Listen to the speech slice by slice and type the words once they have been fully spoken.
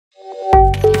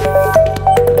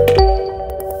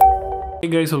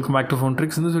guys, welcome back to Phone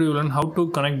Tricks. In this video, we'll learn how to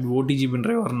connect OTG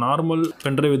pendrive or normal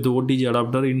pendrive with the OTG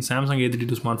adapter in Samsung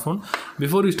A32 smartphone.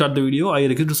 Before we start the video, I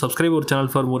request you to subscribe our channel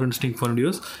for more interesting phone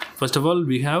videos. First of all,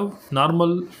 we have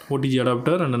normal OTG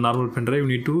adapter and a normal pendrive. You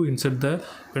need to insert the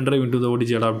pendrive into the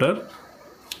OTG adapter.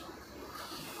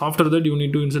 After that, you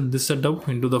need to insert this setup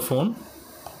into the phone.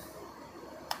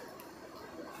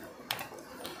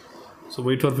 So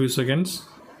wait for a few seconds.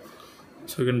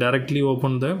 So you can directly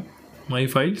open the My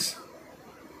Files.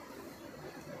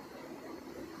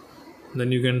 Then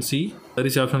you can see there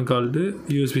is an option called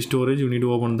USB storage. You need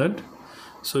to open that.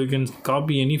 So you can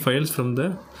copy any files from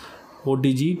the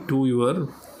OTG to your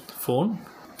phone.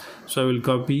 So I will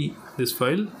copy this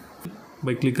file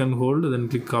by click and hold, then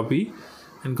click copy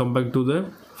and come back to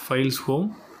the files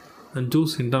home and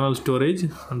choose internal storage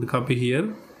and copy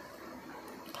here.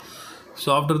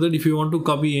 So after that, if you want to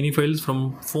copy any files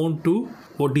from phone to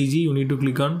OTG, you need to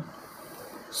click on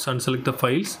and select the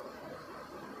files.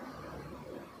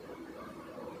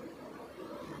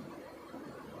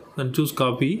 Then choose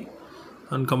copy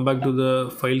and come back to the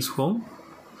files home.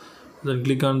 Then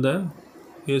click on the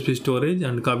USB storage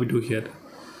and copy to here.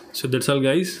 So that's all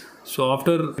guys. So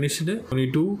after finished, you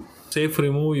need to safe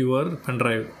remove your pen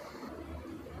drive.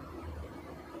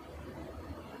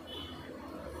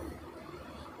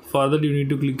 For that, you need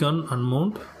to click on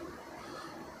unmount.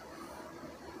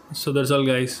 So that's all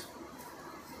guys.